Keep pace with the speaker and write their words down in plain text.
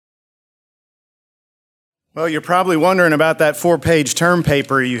Well, you're probably wondering about that 4-page term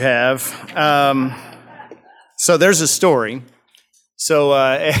paper you have. So there's a story. So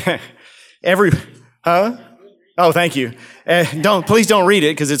Oh, thank you. Please don't read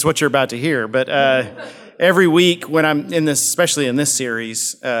it because it's what you're about to hear. But every week when I'm in this, especially in this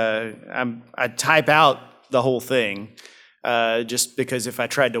series, I type out the whole thing just because if I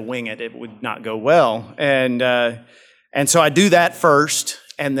tried to wing it, it would not go well. And so I do that first.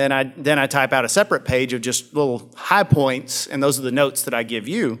 And then I type out a separate page of just little high points, and those are the notes that I give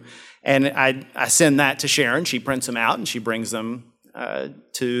you. And I send that to Sharon. She prints them out, and she brings them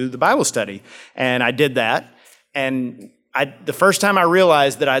to the Bible study. And I did that. And the first time I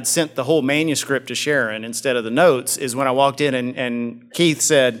realized that I'd sent the whole manuscript to Sharon instead of the notes is when I walked in, and Keith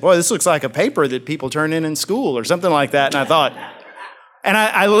said, "Boy, this looks like a paper that people turn in school," or something like that. And I thought, and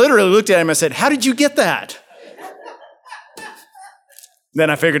I literally looked at him and I said, "How did you get that?" Then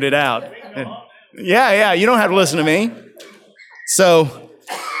I figured it out. Yeah, you don't have to listen to me. So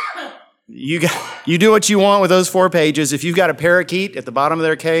you do what you want with those 4 pages. If you've got a parakeet at the bottom of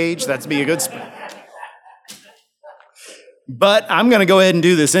their cage, that'd be a good spot. But I'm going to go ahead and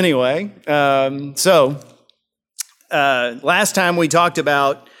do this anyway. Last time we talked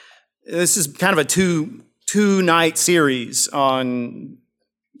about, this is kind of a two-night series on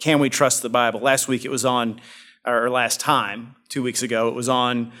can we trust the Bible. Last time, 2 weeks ago, it was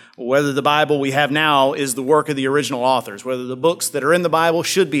on whether the Bible we have now is the work of the original authors, whether the books that are in the Bible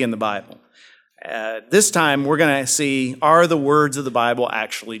should be in the Bible. This time, we're going to see, are the words of the Bible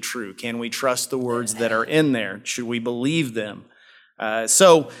actually true? Can we trust the words that are in there? Should we believe them?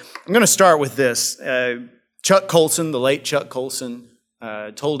 So I'm going to start with this. Chuck Colson, the late Chuck Colson,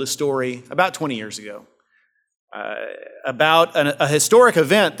 told a story about 20 years ago about a historic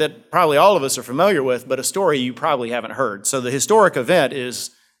event that probably all of us are familiar with, but a story you probably haven't heard. So the historic event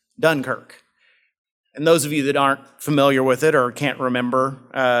is Dunkirk. And those of you that aren't familiar with it or can't remember,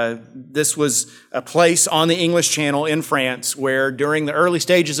 this was a place on the English Channel in France where during the early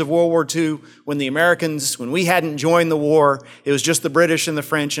stages of World War II, when we hadn't joined the war, it was just the British and the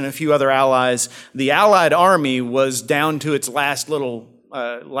French and a few other allies. The Allied army was down to its last little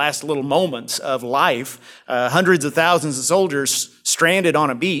moments of life. Hundreds of thousands of soldiers stranded on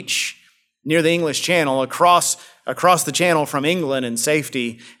a beach near the English Channel across the channel from England in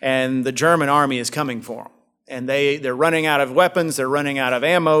safety, and the German army is coming for them. And they're running out of weapons, they're running out of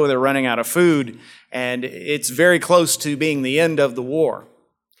ammo, they're running out of food, and it's very close to being the end of the war.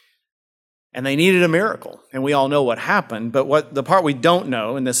 And they needed a miracle, and we all know what happened, but the part we don't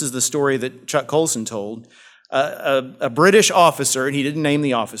know, and this is the story that Chuck Colson told, a British officer, and he didn't name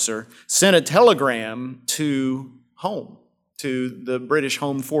the officer, sent a telegram to the British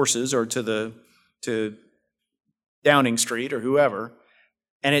Home Forces, or to Downing Street or whoever,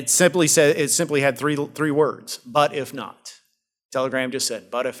 and it simply had three words: "But if not." Telegram just said,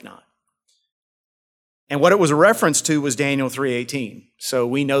 "But if not." And what it was a reference to was Daniel 3:18. So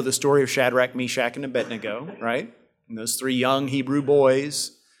we know the story of Shadrach, Meshach, and Abednego, right? And those 3 young Hebrew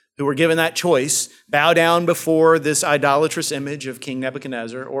boys who were given that choice: bow down before this idolatrous image of King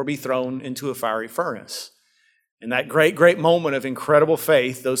Nebuchadnezzar or be thrown into a fiery furnace. In that great, great moment of incredible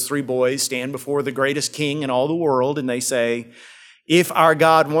faith, those 3 boys stand before the greatest king in all the world, and they say, "If our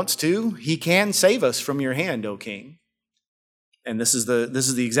God wants to, he can save us from your hand, O king." And this is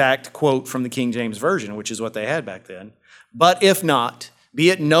the exact quote from the King James Version, which is what they had back then. "But if not,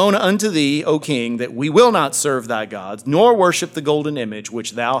 be it known unto thee, O king, that we will not serve thy gods, nor worship the golden image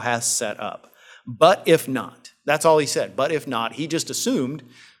which thou hast set up. But if not." That's all he said. But if not. He just assumed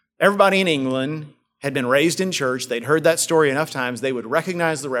everybody in England had been raised in church. They'd heard that story enough times. They would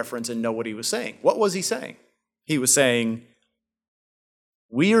recognize the reference and know what he was saying. What was he saying? He was saying,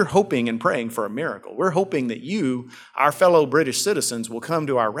 we are hoping and praying for a miracle. We're hoping that you, our fellow British citizens, will come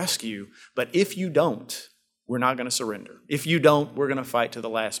to our rescue. But if you don't, we're not going to surrender. If you don't, we're going to fight to the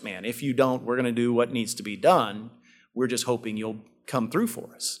last man. If you don't, we're going to do what needs to be done. We're just hoping you'll come through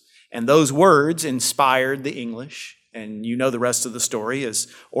for us. And those words inspired the English. And you know the rest of the story, as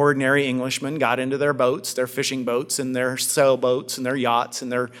ordinary Englishmen got into their boats, their fishing boats and their sailboats and their yachts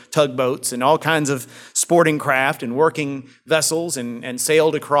and their tugboats and all kinds of sporting craft and working vessels and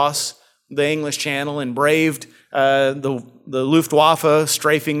sailed across the English Channel and braved the Luftwaffe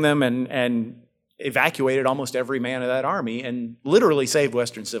strafing them and evacuated almost every man of that army and literally saved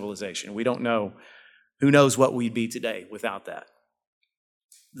Western civilization. We don't know. Who knows what we'd be today without that.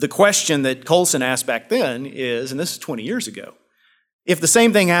 The question that Colson asked back then is, and this is 20 years ago, if the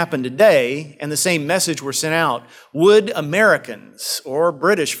same thing happened today and the same message were sent out, would Americans, or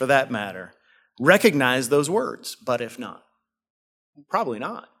British for that matter, recognize those words? But if not, probably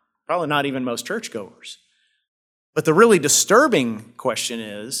not. Probably not even most churchgoers. But the really disturbing question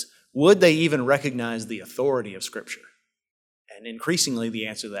is, would they even recognize the authority of Scripture? And increasingly, the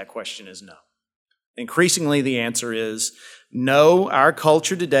answer to that question is no. Increasingly, the answer is no. Our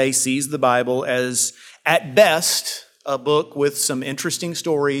culture today sees the Bible as, at best, a book with some interesting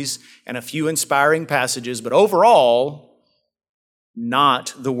stories and a few inspiring passages, but overall,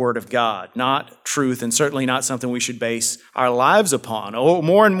 not the Word of God, not truth, and certainly not something we should base our lives upon. Oh,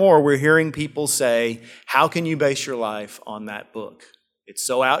 more and more, we're hearing people say, how can you base your life on that book? It's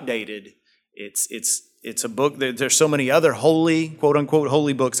so outdated. It's a book that there's so many other holy, quote unquote,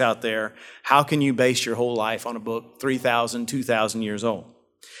 holy books out there. How can you base your whole life on a book 3,000, 2,000 years old?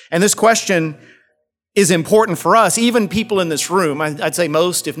 And this question is important for us. Even people in this room, I'd say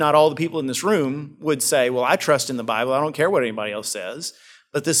most, if not all the people in this room would say, well, I trust in the Bible. I don't care what anybody else says.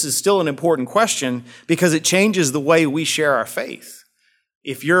 But this is still an important question because it changes the way we share our faith.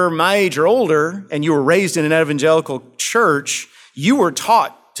 If you're my age or older and you were raised in an evangelical church, you were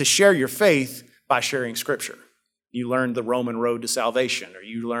taught to share your faith by sharing Scripture. You learned the Roman road to salvation, or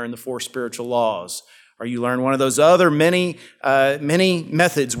you learned the 4 spiritual laws, or you learned one of those other many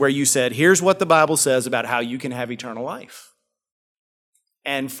methods where you said, here's what the Bible says about how you can have eternal life.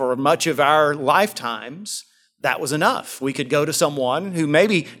 And for much of our lifetimes, that was enough. We could go to someone who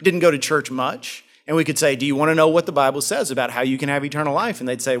maybe didn't go to church much, and we could say, do you want to know what the Bible says about how you can have eternal life? And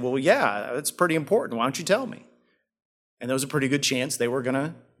they'd say, well, yeah, that's pretty important. Why don't you tell me? And there was a pretty good chance they were going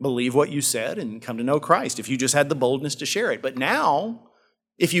to believe what you said and come to know Christ if you just had the boldness to share it. But now,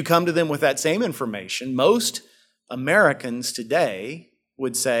 if you come to them with that same information, most Americans today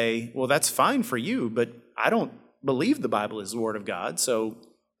would say, well, that's fine for you, but I don't believe the Bible is the Word of God, so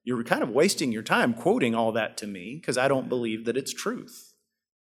you're kind of wasting your time quoting all that to me because I don't believe that it's truth.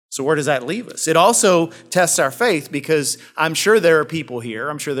 So where does that leave us? It also tests our faith because I'm sure there are people here,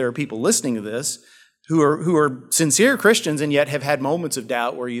 I'm sure there are people listening to this who are sincere Christians and yet have had moments of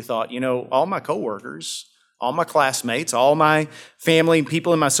doubt where you thought, all my coworkers, all my classmates, all my family,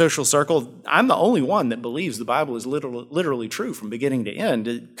 people in my social circle, I'm the only one that believes the Bible is literally true from beginning to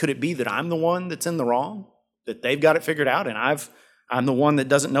end. Could it be that I'm the one that's in the wrong? That they've got it figured out and I'm the one that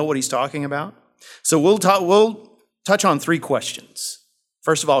doesn't know what he's talking about? So we'll touch on 3 questions.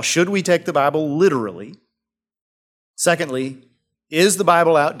 First of all, should we take the Bible literally? Secondly, is the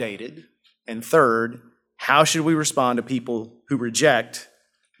Bible outdated? And third, how should we respond to people who reject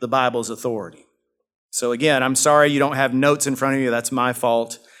the Bible's authority? So again, I'm sorry you don't have notes in front of you. That's my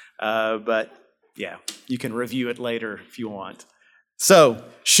fault. But yeah, you can review it later if you want. So,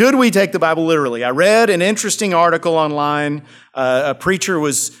 should we take the Bible literally? I read an interesting article online. A pastor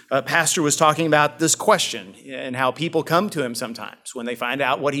was talking about this question and how people come to him sometimes when they find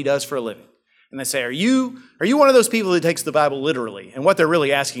out what he does for a living. And they say, are you one of those people that takes the Bible literally? And what they're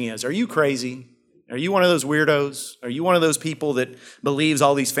really asking is, are you crazy? Are you one of those weirdos? Are you one of those people that believes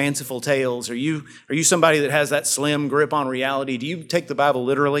all these fanciful tales? Are you somebody that has that slim grip on reality? Do you take the Bible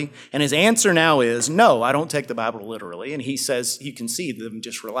literally? And his answer now is, no, I don't take the Bible literally. And he says, you can see them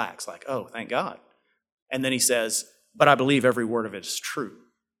just relax, like, oh, thank God. And then he says, but I believe every word of it is true.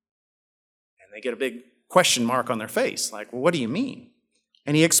 And they get a big question mark on their face, like, well, what do you mean?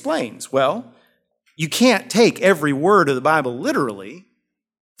 And he explains, well, you can't take every word of the Bible literally.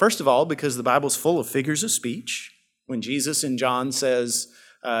 First of all, because the Bible's full of figures of speech. When Jesus in John says,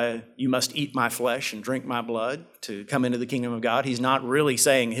 you must eat my flesh and drink my blood to come into the kingdom of God, he's not really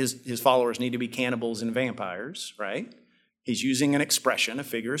saying his followers need to be cannibals and vampires, right? He's using an expression, a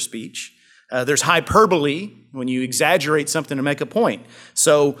figure of speech. There's hyperbole when you exaggerate something to make a point.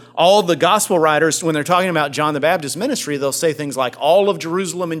 So all the gospel writers, when they're talking about John the Baptist's ministry, they'll say things like, all of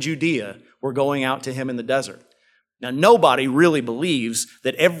Jerusalem and Judea were going out to him in the desert. Now, nobody really believes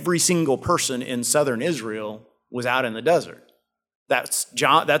that every single person in southern Israel was out in the desert. That's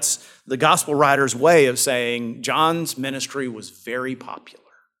the gospel writer's way of saying John's ministry was very popular.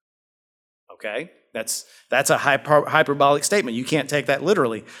 Okay? That's a hyperbolic statement. You can't take that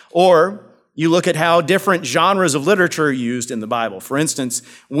literally. Or you look at how different genres of literature are used in the Bible. For instance,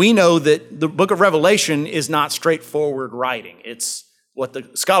 we know that the book of Revelation is not straightforward writing. It's what the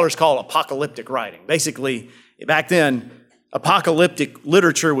scholars call apocalyptic writing. Basically, back then, apocalyptic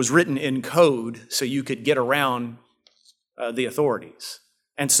literature was written in code so you could get around the authorities.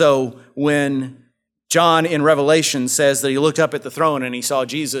 And so when John in Revelation says that he looked up at the throne and he saw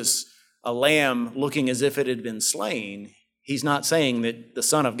Jesus, a lamb looking as if it had been slain, he's not saying that the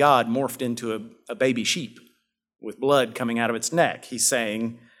Son of God morphed into a baby sheep with blood coming out of its neck. He's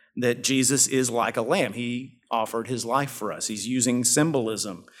saying that Jesus is like a lamb. He offered his life for us. He's using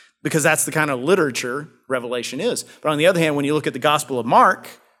symbolism because that's the kind of literature Revelation is. But on the other hand, when you look at the Gospel of Mark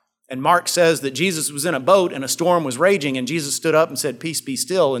And Mark says that Jesus was in a boat and a storm was raging and Jesus stood up and said, "Peace, be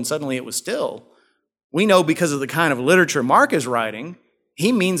still," and suddenly it was still. We know because of the kind of literature Mark is writing,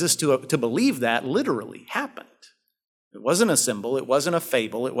 he means us to believe that literally happened. It wasn't a symbol, it wasn't a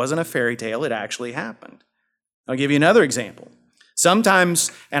fable, it wasn't a fairy tale, it actually happened. I'll give you another example. Sometimes,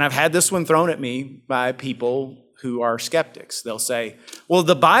 and I've had this one thrown at me by people who are skeptics, they'll say, well,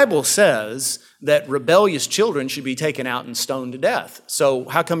 the Bible says that rebellious children should be taken out and stoned to death. So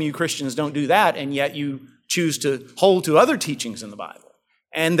how come you Christians don't do that, and yet you choose to hold to other teachings in the Bible?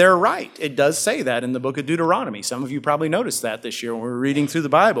 And they're right. It does say that in the book of Deuteronomy. Some of you probably noticed that this year when we were reading through the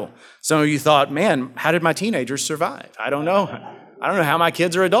Bible. Some of you thought, man, how did my teenagers survive? I don't know. I don't know how my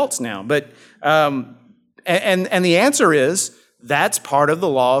kids are adults now. But and the answer is that's part of the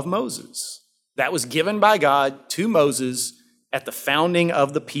law of Moses. That was given by God to Moses at the founding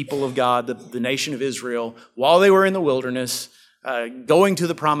of the people of God, the nation of Israel, while they were in the wilderness, going to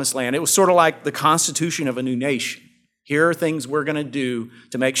the promised land. It was sort of like the constitution of a new nation. Here are things we're going to do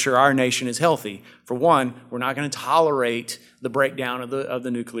to make sure our nation is healthy. For one, we're not going to tolerate the breakdown of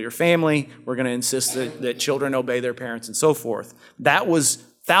the nuclear family. We're going to insist that children obey their parents and so forth. That was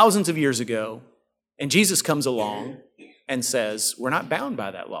thousands of years ago, and Jesus comes along and says, we're not bound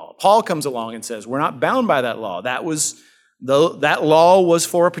by that law. Paul comes along and says, we're not bound by that law. That law was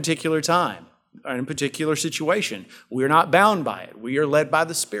for a particular time, or in a particular situation. We're not bound by it. We are led by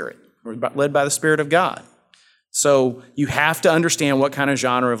the Spirit. We're led by the Spirit of God. So you have to understand what kind of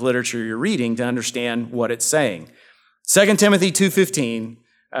genre of literature you're reading to understand what it's saying. 2 Timothy 2:15,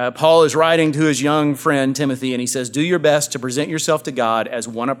 Paul is writing to his young friend Timothy, and he says, do your best to present yourself to God as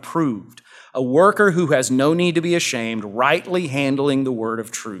one approved, a worker who has no need to be ashamed, rightly handling the word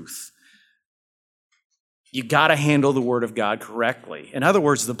of truth. You got to handle the word of God correctly. In other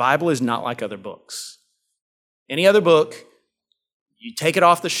words, the Bible is not like other books. Any other book, you take it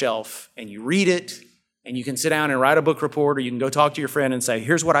off the shelf and you read it, and you can sit down and write a book report, or you can go talk to your friend and say,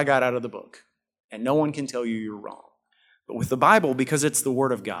 here's what I got out of the book. And no one can tell you you're wrong. But with the Bible, because it's the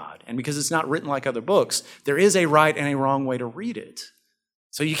Word of God, and because it's not written like other books, there is a right and a wrong way to read it.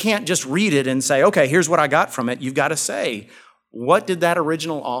 So you can't just read it and say, okay, here's what I got from it. You've got to say, what did that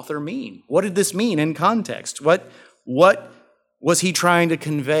original author mean? What did this mean in context? What was he trying to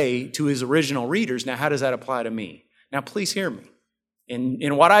convey to his original readers? Now, how does that apply to me? Now, please hear me.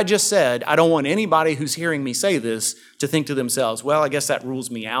 In what I just said, I don't want anybody who's hearing me say this to think to themselves, well, I guess that rules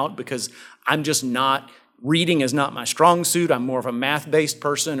me out because I'm just not, reading is not my strong suit. I'm more of a math-based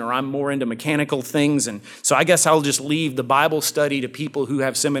person, or I'm more into mechanical things. And so I guess I'll just leave the Bible study to people who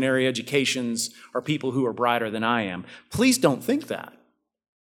have seminary educations or people who are brighter than I am. Please don't think that.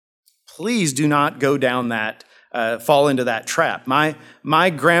 Please do not go down that, fall into that trap. My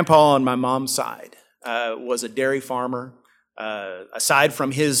grandpa on my mom's side was a dairy farmer. Aside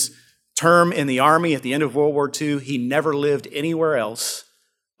from his term in the Army at the end of World War II, he never lived anywhere else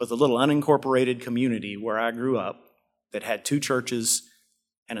but the little unincorporated community where I grew up that had 2 churches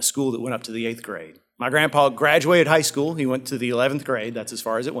and a school that went up to the 8th grade. My grandpa graduated high school. He went to the 11th grade. That's as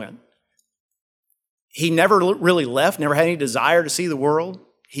far as it went. He never really left, never had any desire to see the world.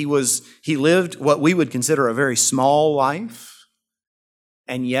 He lived what we would consider a very small life,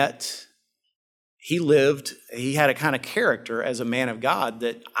 and yet he had a kind of character as a man of God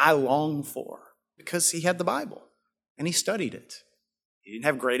that I long for because he had the Bible and he studied it. He didn't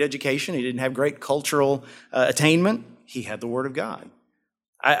have great education. He didn't have great cultural attainment. He had the Word of God.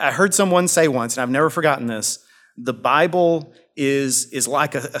 I heard someone say once, and I've never forgotten this, the Bible is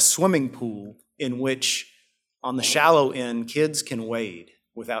like a swimming pool in which on the shallow end, kids can wade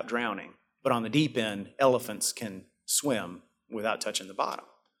without drowning, but on the deep end, elephants can swim without touching the bottom.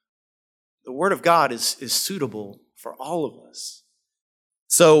 The Word of God is suitable for all of us.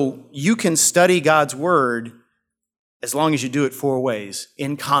 So you can study God's Word as long as you do it 4 ways.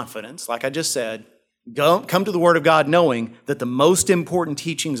 In confidence, like I just said, come to the Word of God knowing that the most important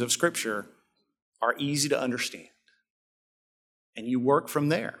teachings of Scripture are easy to understand. And you work from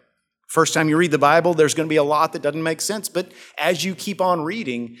there. First time you read the Bible, there's going to be a lot that doesn't make sense, but as you keep on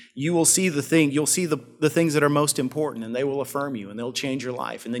reading, you will see the things that are most important, and they will affirm you, and they'll change your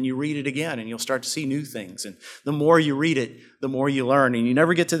life. And then you read it again, and you'll start to see new things. And the more you read it, the more you learn, and you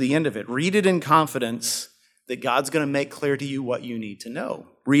never get to the end of it. Read it in confidence that God's going to make clear to you what you need to know.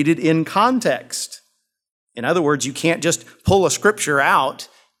 Read it in context. In other words, you can't just pull a scripture out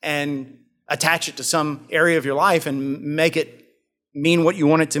and attach it to some area of your life and make it mean what you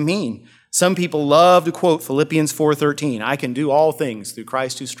want it to mean. Some people love to quote Philippians 4:13, I can do all things through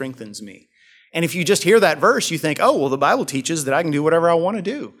Christ who strengthens me. And if you just hear that verse, you think, oh, well, the Bible teaches that I can do whatever I want to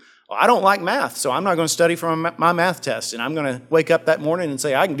do. Well, I don't like math, so I'm not going to study for my math test, and I'm going to wake up that morning and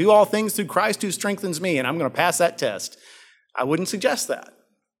say, I can do all things through Christ who strengthens me, and I'm going to pass that test. I wouldn't suggest that.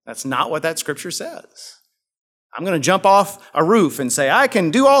 That's not what that scripture says. I'm going to jump off a roof and say, I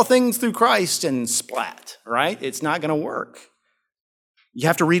can do all things through Christ, and splat, right? It's not going to work. You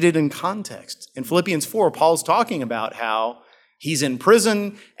have to read it in context. In Philippians 4, Paul's talking about how he's in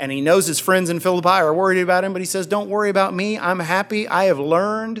prison and he knows his friends in Philippi are worried about him, but he says, don't worry about me. I'm happy. I have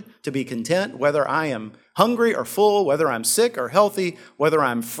learned to be content whether I am hungry or full, whether I'm sick or healthy, whether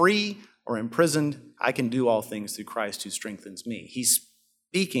I'm free or imprisoned. I can do all things through Christ who strengthens me. He's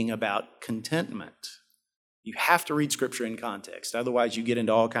speaking about contentment. You have to read Scripture in context. Otherwise, you get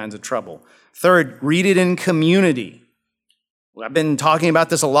into all kinds of trouble. Third, read it in community. I've been talking about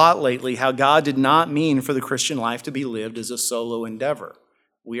this a lot lately, how God did not mean for the Christian life to be lived as a solo endeavor.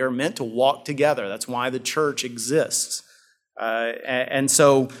 We are meant to walk together. That's why the church exists. And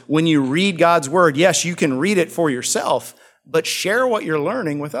so when you read God's word, yes, you can read it for yourself, but share what you're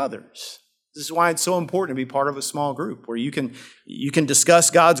learning with others. This is why it's so important to be part of a small group where you can discuss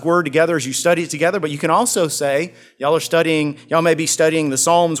God's word together as you study it together, but you can also say, y'all may be studying the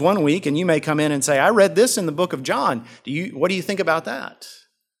Psalms one week, and you may come in and say, I read this in the book of John. What do you think about that?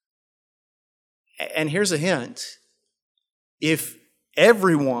 And here's a hint. If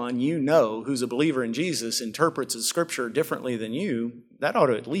everyone you know who's a believer in Jesus interprets the scripture differently than you, that ought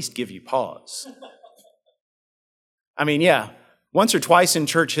to at least give you pause. I mean, yeah. Once or twice in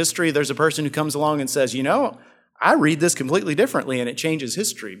church history, there's a person who comes along and says, I read this completely differently, and it changes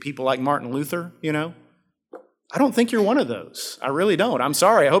history. People like Martin Luther, I don't think you're one of those. I really don't. I'm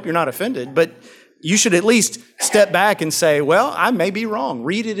sorry. I hope you're not offended. But you should at least step back and say, well, I may be wrong.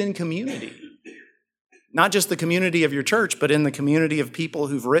 Read it in community. Not just the community of your church, but in the community of people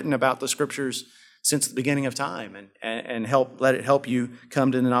who've written about the scriptures since the beginning of time, and let it help you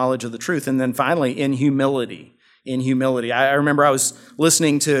come to the knowledge of the truth. And then finally, in humility. I remember I was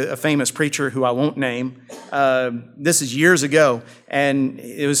listening to a famous preacher who I won't name. This is years ago, and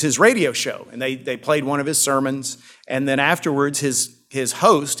it was his radio show, and they played one of his sermons, and then afterwards his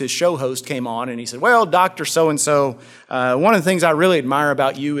show host came on, and he said, well, Dr. So-and-so, one of the things I really admire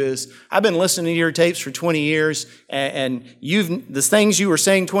about you is I've been listening to your tapes for 20 years, and the things you were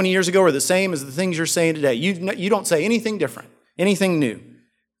saying 20 years ago are the same as the things you're saying today. You don't say anything different, anything new.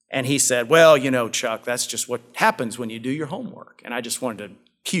 And he said, well, Chuck, that's just what happens when you do your homework. And I just wanted to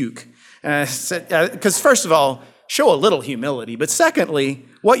puke. And I said, because first of all, show a little humility. But secondly,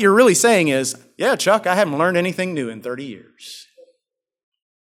 what you're really saying is, yeah, Chuck, I haven't learned anything new in 30 years.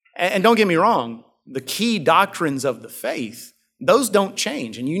 And don't get me wrong, the key doctrines of the faith, those don't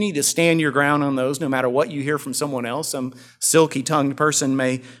change. And you need to stand your ground on those no matter what you hear from someone else. Some silky-tongued person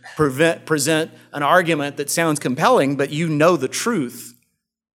may present an argument that sounds compelling, but you know the truth.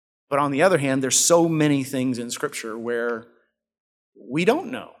 But on the other hand, there's so many things in Scripture where we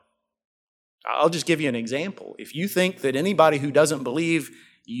don't know. I'll just give you an example. If you think that anybody who doesn't believe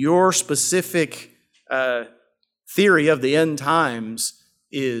your specific theory of the end times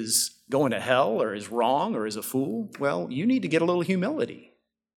is going to hell or is wrong or is a fool, well, you need to get a little humility.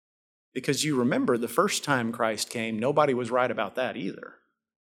 Because you remember the first time Christ came, nobody was right about that either.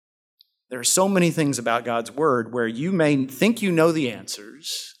 There are so many things about God's Word where you may think you know the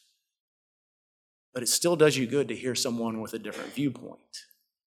answers, but it still does you good to hear someone with a different viewpoint.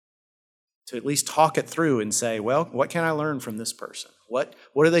 To at least talk it through and say, well, what can I learn from this person? What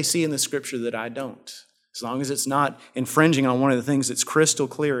do they see in the Scripture that I don't? As long as it's not infringing on one of the things that's crystal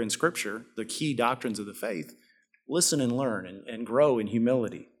clear in Scripture, the key doctrines of the faith, listen and learn and grow in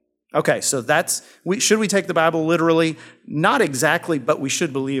humility. Okay, so should we take the Bible literally? Not exactly, but we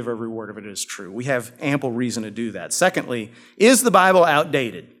should believe every word of it is true. We have ample reason to do that. Secondly, is the Bible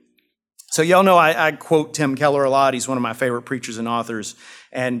outdated? So y'all know I quote Tim Keller a lot. He's one of my favorite preachers and authors,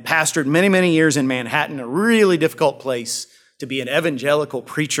 and pastored many, many years in Manhattan, a really difficult place to be an evangelical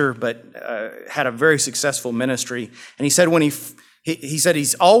preacher, but had a very successful ministry. And he said he said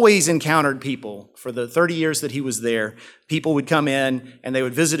he's always encountered people for the 30 years that he was there. People would come in and they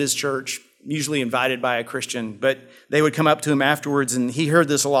would visit his church, usually invited by a Christian, but they would come up to him afterwards, and he heard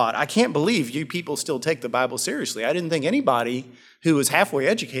this a lot. I can't believe you people still take the Bible seriously. I didn't think anybody who was halfway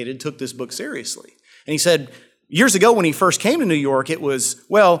educated took this book seriously. And he said, years ago when he first came to New York, it was,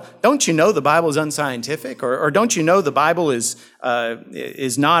 well, don't you know the Bible is unscientific? Or don't you know the Bible is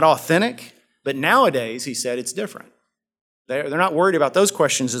not authentic? But nowadays, he said, it's different. They're not worried about those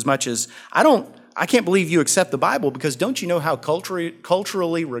questions as much as, I can't believe you accept the Bible because don't you know how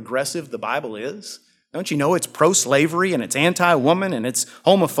culturally regressive the Bible is? Don't you know it's pro-slavery and it's anti-woman and it's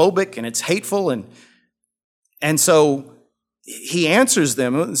homophobic and it's hateful? And so he answers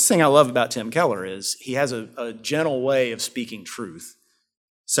them. The thing I love about Tim Keller is he has a gentle way of speaking truth.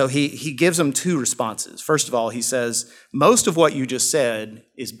 So he gives them two responses. First of all, he says, most of what you just said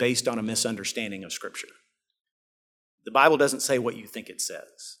is based on a misunderstanding of Scripture. The Bible doesn't say what you think it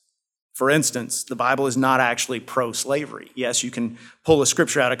says. For instance, the Bible is not actually pro-slavery. Yes, you can pull a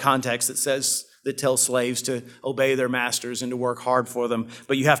scripture out of context that tells slaves to obey their masters and to work hard for them,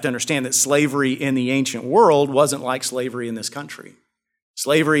 but you have to understand that slavery in the ancient world wasn't like slavery in this country.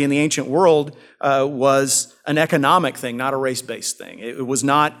 Slavery in the ancient world was an economic thing, not a race-based thing. It was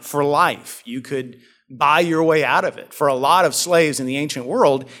not for life. You could buy your way out of it. For a lot of slaves in the ancient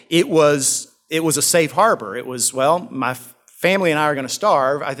world, it was a safe harbor. It was, well, my family and I are going to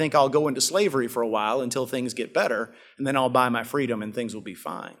starve. I think I'll go into slavery for a while until things get better, and then I'll buy my freedom and things will be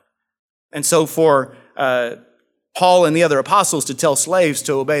fine. And so for Paul and the other apostles to tell slaves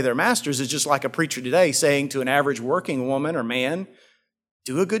to obey their masters is just like a preacher today saying to an average working woman or man,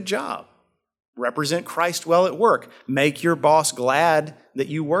 do a good job. Represent Christ well at work. Make your boss glad that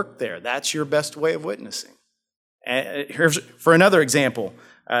you work there. That's your best way of witnessing. Here's for another example.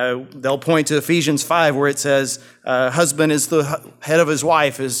 They'll point to Ephesians 5 where it says, husband is the head of his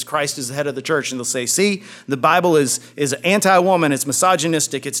wife as Christ is the head of the church. And they'll say, see, the Bible is anti-woman, it's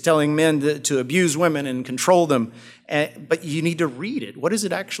misogynistic, it's telling men to abuse women and control them. But you need to read it. What does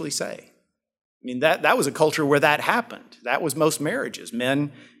it actually say? I mean, that was a culture where that happened. That was most marriages.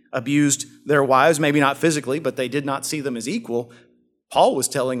 Men abused their wives, maybe not physically, but they did not see them as equal. Paul was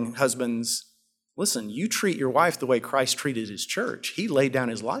telling husbands, listen, you treat your wife the way Christ treated his church. He laid down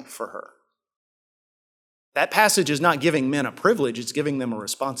his life for her. That passage is not giving men a privilege, it's giving them a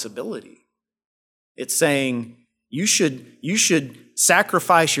responsibility. It's saying you should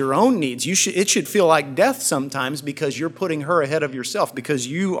sacrifice your own needs. It should feel like death sometimes because you're putting her ahead of yourself, because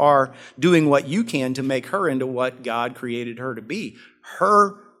you are doing what you can to make her into what God created her to be.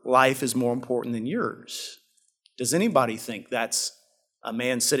 Her life is more important than yours. Does anybody think that's a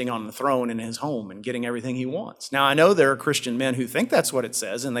man sitting on the throne in his home and getting everything he wants? Now, I know there are Christian men who think that's what it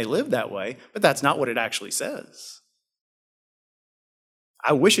says and they live that way, but that's not what it actually says.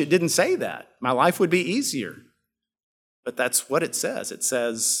 I wish it didn't say that. My life would be easier. But that's what it says. It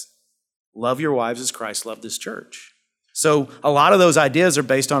says, love your wives as Christ loved his church. So a lot of those ideas are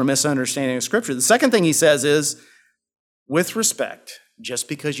based on a misunderstanding of Scripture. The second thing he says is, with respect, just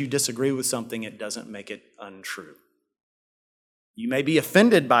because you disagree with something, it doesn't make it untrue. You may be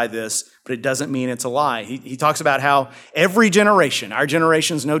offended by this, but it doesn't mean it's a lie. He talks about how every generation, our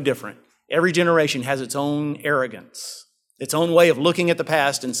generation's no different, every generation has its own arrogance, its own way of looking at the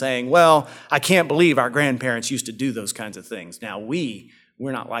past and saying, well, I can't believe our grandparents used to do those kinds of things. Now we're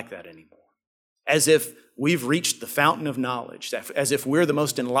not like that anymore. As if we've reached the fountain of knowledge, as if we're the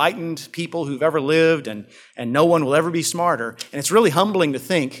most enlightened people who've ever lived and no one will ever be smarter. And it's really humbling to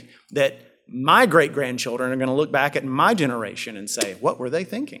think that my great-grandchildren are going to look back at my generation and say, what were they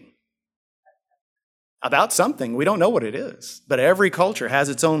thinking? About something. We don't know what it is. But every culture has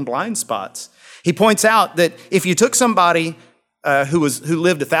its own blind spots. He points out that if you took somebody who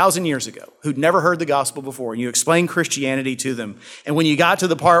lived 1,000 years ago, who'd never heard the gospel before, and you explained Christianity to them, and when you got to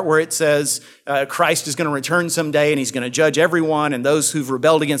the part where it says Christ is going to return someday and he's going to judge everyone, and those who've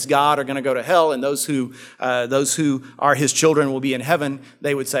rebelled against God are going to go to hell, and those who are his children will be in heaven,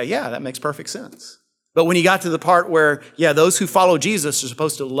 they would say, yeah, that makes perfect sense. But when you got to the part where, those who follow Jesus are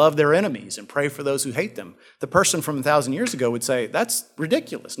supposed to love their enemies and pray for those who hate them, the person from 1,000 years ago would say, that's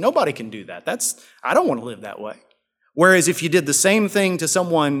ridiculous. Nobody can do that. I don't want to live that way. Whereas if you did the same thing to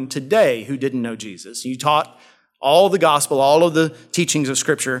someone today who didn't know Jesus, you taught all the gospel, all of the teachings of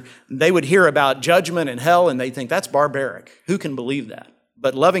Scripture, they would hear about judgment and hell and they'd think, that's barbaric. Who can believe that?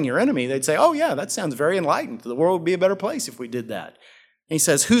 But loving your enemy, they'd say, oh yeah, that sounds very enlightened. The world would be a better place if we did that. And he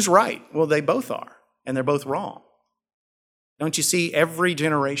says, who's right? Well, they both are. And they're both wrong. Don't you see, every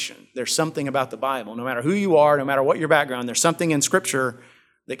generation, there's something about the Bible, no matter who you are, no matter what your background, there's something in Scripture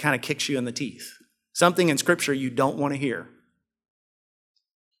that kind of kicks you in the teeth. Something in Scripture you don't want to hear.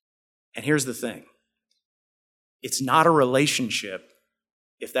 And here's the thing. It's not a relationship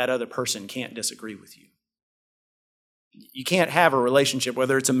if that other person can't disagree with you. You can't have a relationship,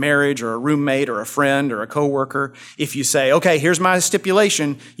 whether it's a marriage or a roommate or a friend or a coworker, if you say, okay, here's my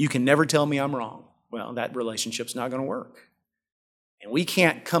stipulation, you can never tell me I'm wrong. Well, that relationship's not going to work. And we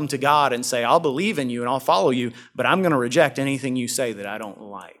can't come to God and say, I'll believe in you and I'll follow you, but I'm going to reject anything you say that I don't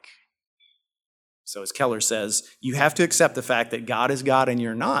like. So as Keller says, you have to accept the fact that God is God and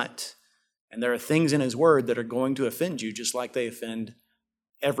you're not. And there are things in his word that are going to offend you just like they offend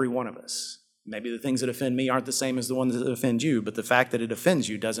every one of us. Maybe the things that offend me aren't the same as the ones that offend you, but the fact that it offends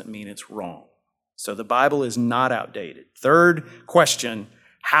you doesn't mean it's wrong. So the Bible is not outdated. Third question,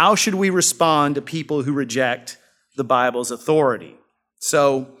 how should we respond to people who reject the Bible's authority?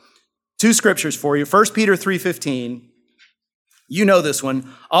 So, two scriptures for you. 1 Peter 3:15, you know this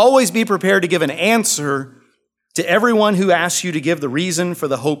one. Always be prepared to give an answer to everyone who asks you to give the reason for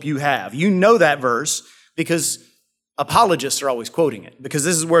the hope you have. You know that verse because apologists are always quoting it, because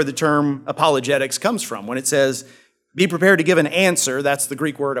this is where the term apologetics comes from. When it says, be prepared to give an answer, that's the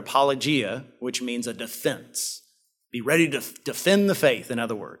Greek word apologia, which means a defense. Be ready to defend the faith, in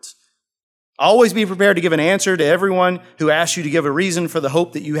other words. Always be prepared to give an answer to everyone who asks you to give a reason for the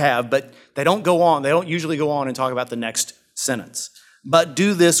hope that you have, but they don't usually go on and talk about the next sentence. But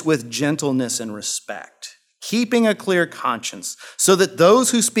do this with gentleness and respect, keeping a clear conscience, so that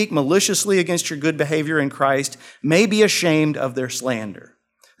those who speak maliciously against your good behavior in Christ may be ashamed of their slander.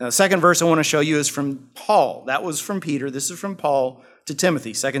 Now, the second verse I want to show you is from Paul. That was from Peter. This is from Paul to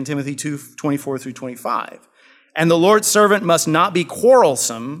Timothy, 2 Timothy 2:24 through 25. And the Lord's servant must not be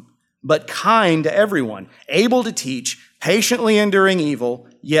quarrelsome, but kind to everyone, able to teach, patiently enduring evil,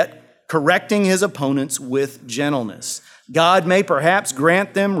 yet correcting his opponents with gentleness. God may perhaps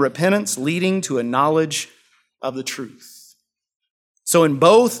grant them repentance leading to a knowledge of the truth. So in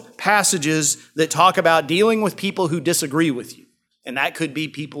both passages that talk about dealing with people who disagree with you, and that could be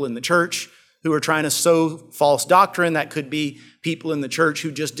people in the church who are trying to sow false doctrine, that could be people in the church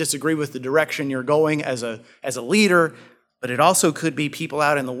who just disagree with the direction you're going as a leader, but it also could be people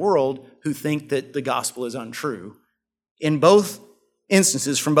out in the world who think that the gospel is untrue. In both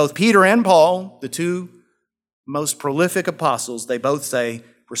instances, from both Peter and Paul, the two most prolific apostles, they both say,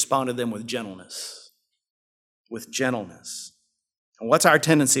 respond to them with gentleness. With gentleness. And what's our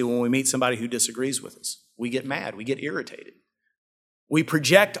tendency when we meet somebody who disagrees with us? We get mad, we get irritated. We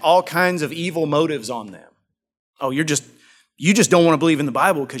project all kinds of evil motives on them. Oh, you just don't want to believe in the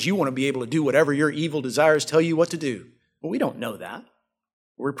Bible because you want to be able to do whatever your evil desires tell you what to do. Well, we don't know that.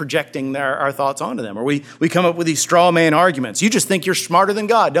 We're projecting our thoughts onto them. Or we come up with these straw man arguments. You just think you're smarter than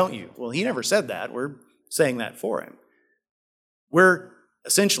God, don't you? Well, he never said that. We're saying that for him. We're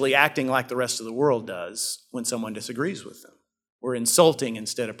essentially acting like the rest of the world does when someone disagrees with them. We're insulting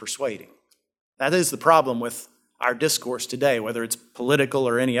instead of persuading. That is the problem with our discourse today, whether it's political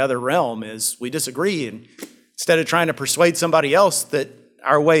or any other realm, is we disagree, and instead of trying to persuade somebody else that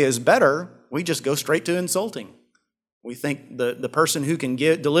our way is better, we just go straight to insulting. We think the person who can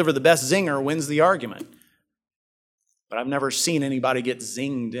deliver the best zinger wins the argument. But I've never seen anybody get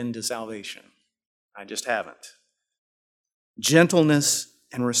zinged into salvation. I just haven't. Gentleness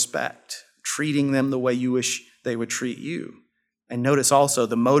and respect, treating them the way you wish they would treat you. And notice also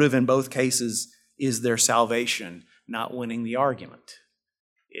the motive in both cases is their salvation, not winning the argument.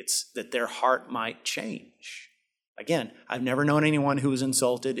 It's that their heart might change. Again, I've never known anyone who was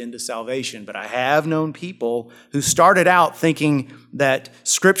insulted into salvation, but I have known people who started out thinking that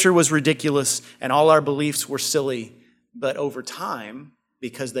Scripture was ridiculous and all our beliefs were silly, but over time,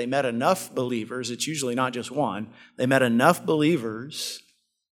 because they met enough believers, it's usually not just one, they met enough believers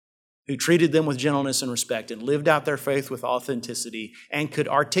who treated them with gentleness and respect and lived out their faith with authenticity and could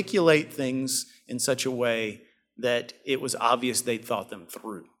articulate things in such a way that it was obvious they'd thought them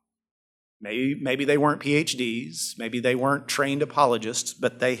through. Maybe they weren't PhDs, maybe they weren't trained apologists,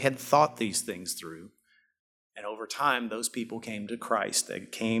 but they had thought these things through. And over time, those people came to Christ. They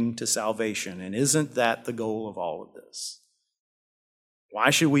came to salvation. And isn't that the goal of all of this?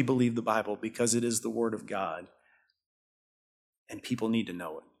 Why should we believe the Bible? Because it is the Word of God. And people need to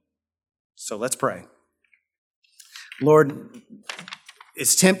know it. So let's pray. Lord,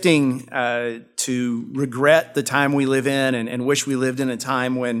 it's tempting to regret the time we live in and wish we lived in a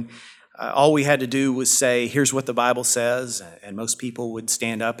time when all we had to do was say, here's what the Bible says, and most people would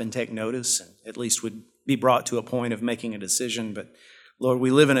stand up and take notice and at least would be brought to a point of making a decision. But Lord, we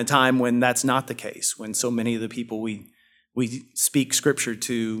live in a time when that's not the case, when so many of the people we speak Scripture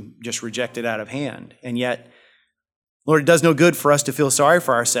to just reject it out of hand. And yet, Lord, it does no good for us to feel sorry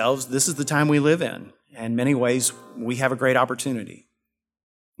for ourselves. This is the time we live in. And in many ways, we have a great opportunity.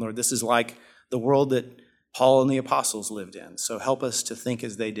 Lord, this is like the world that Paul and the apostles lived in. So help us to think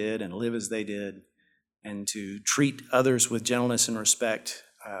as they did and live as they did and to treat others with gentleness and respect.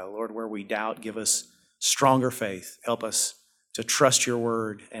 Lord, where we doubt, give us stronger faith. Help us to trust your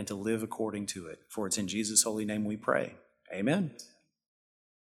word and to live according to it. For it's in Jesus' holy name we pray. Amen.